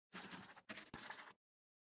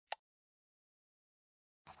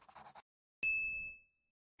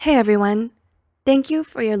Hey everyone, thank you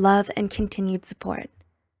for your love and continued support.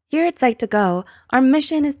 Here at Psych2Go, our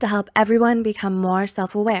mission is to help everyone become more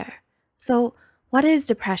self-aware. So, what is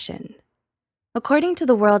depression? According to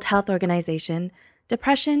the World Health Organization,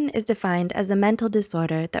 depression is defined as a mental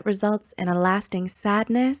disorder that results in a lasting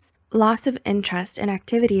sadness, loss of interest in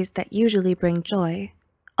activities that usually bring joy,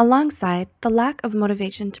 alongside the lack of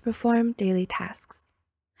motivation to perform daily tasks.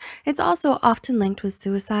 It's also often linked with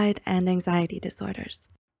suicide and anxiety disorders.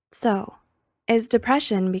 So, is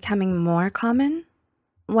depression becoming more common?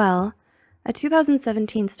 Well, a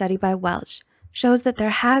 2017 study by Welch shows that there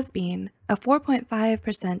has been a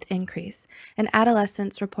 4.5% increase in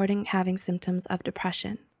adolescents reporting having symptoms of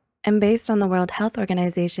depression. And based on the World Health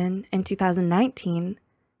Organization in 2019,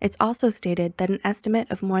 it's also stated that an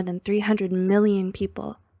estimate of more than 300 million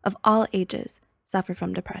people of all ages suffer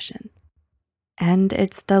from depression. And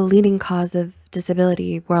it's the leading cause of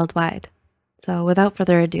disability worldwide. So without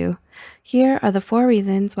further ado, here are the 4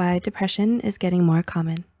 reasons why depression is getting more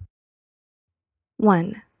common.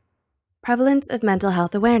 1. Prevalence of mental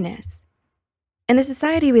health awareness. In the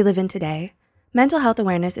society we live in today, mental health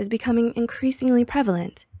awareness is becoming increasingly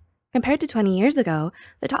prevalent. Compared to 20 years ago,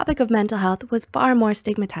 the topic of mental health was far more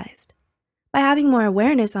stigmatized. By having more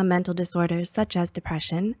awareness on mental disorders such as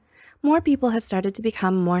depression, more people have started to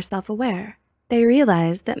become more self-aware. They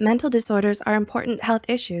realize that mental disorders are important health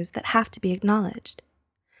issues that have to be acknowledged.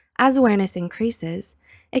 As awareness increases,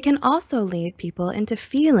 it can also lead people into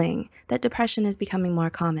feeling that depression is becoming more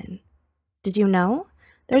common. Did you know?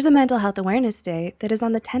 There's a Mental Health Awareness Day that is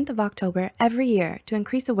on the 10th of October every year to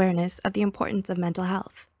increase awareness of the importance of mental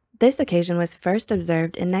health. This occasion was first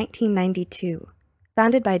observed in 1992,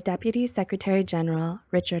 founded by Deputy Secretary General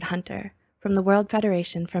Richard Hunter from the World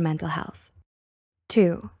Federation for Mental Health.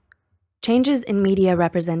 2. Changes in media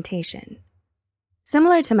representation.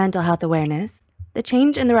 Similar to mental health awareness, the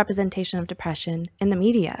change in the representation of depression in the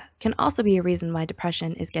media can also be a reason why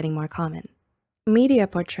depression is getting more common. Media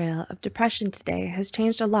portrayal of depression today has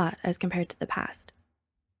changed a lot as compared to the past.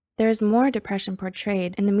 There is more depression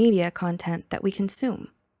portrayed in the media content that we consume.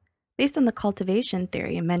 Based on the cultivation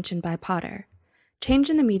theory mentioned by Potter,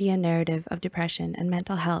 change in the media narrative of depression and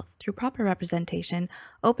mental health through proper representation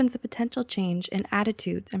opens a potential change in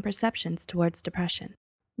attitudes and perceptions towards depression.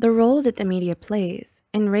 The role that the media plays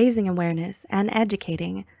in raising awareness and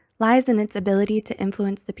educating lies in its ability to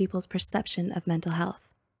influence the people's perception of mental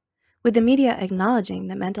health. With the media acknowledging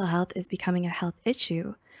that mental health is becoming a health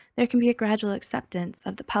issue, there can be a gradual acceptance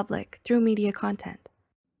of the public through media content.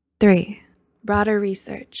 3. Broader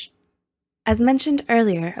research. As mentioned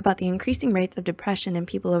earlier about the increasing rates of depression in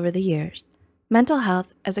people over the years, mental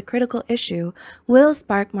health as a critical issue will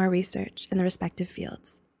spark more research in the respective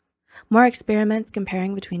fields. More experiments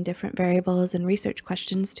comparing between different variables and research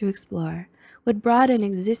questions to explore would broaden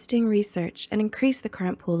existing research and increase the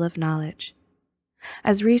current pool of knowledge.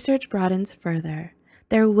 As research broadens further,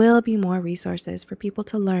 there will be more resources for people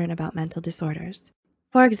to learn about mental disorders.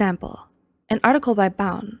 For example, an article by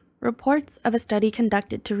Baum reports of a study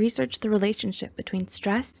conducted to research the relationship between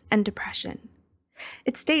stress and depression.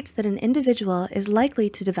 It states that an individual is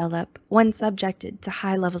likely to develop, when subjected to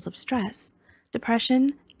high levels of stress,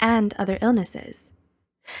 depression, and other illnesses.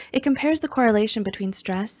 It compares the correlation between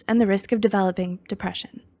stress and the risk of developing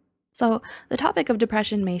depression. So the topic of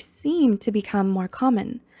depression may seem to become more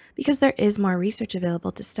common because there is more research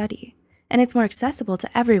available to study, and it's more accessible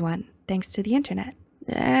to everyone thanks to the internet.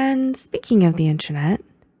 And speaking of the internet,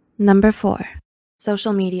 number 4,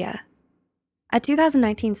 social media. A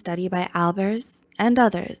 2019 study by Albers and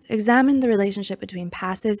others examined the relationship between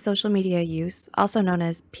passive social media use, also known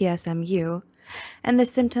as PSMU, and the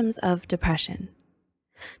symptoms of depression.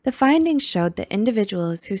 The findings showed that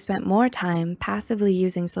individuals who spent more time passively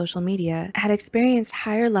using social media had experienced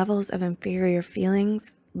higher levels of inferior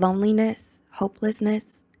feelings, loneliness,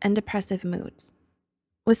 hopelessness, and depressive moods.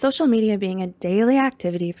 With social media being a daily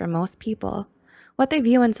activity for most people, what they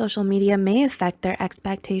view on social media may affect their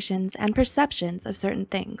expectations and perceptions of certain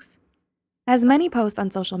things. As many posts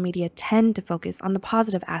on social media tend to focus on the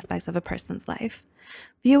positive aspects of a person's life,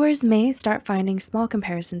 viewers may start finding small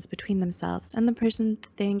comparisons between themselves and the person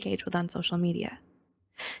that they engage with on social media.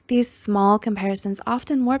 These small comparisons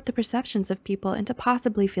often warp the perceptions of people into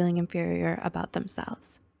possibly feeling inferior about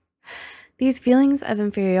themselves. These feelings of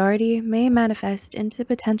inferiority may manifest into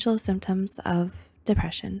potential symptoms of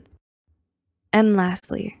depression. And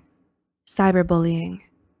lastly, cyberbullying.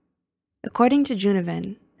 According to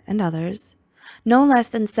Junevin and others, no less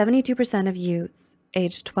than 72% of youths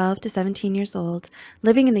aged 12 to 17 years old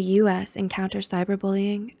living in the US encounter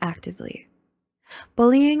cyberbullying actively.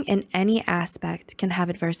 Bullying in any aspect can have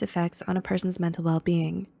adverse effects on a person's mental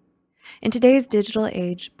well-being. In today's digital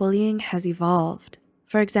age, bullying has evolved.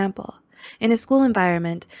 For example, in a school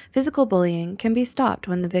environment, physical bullying can be stopped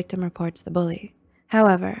when the victim reports the bully.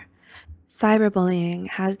 However, cyberbullying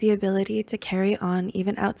has the ability to carry on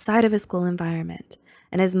even outside of a school environment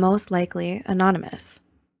and is most likely anonymous.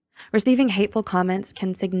 Receiving hateful comments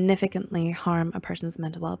can significantly harm a person's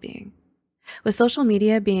mental well-being. With social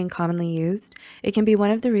media being commonly used, it can be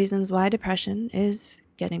one of the reasons why depression is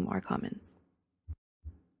getting more common.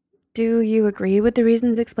 Do you agree with the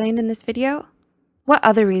reasons explained in this video? What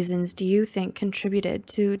other reasons do you think contributed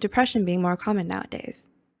to depression being more common nowadays?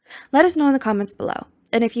 Let us know in the comments below.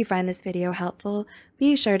 And if you find this video helpful,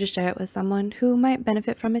 be sure to share it with someone who might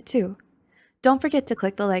benefit from it too. Don't forget to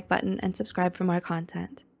click the like button and subscribe for more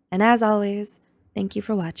content. And as always, thank you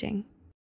for watching.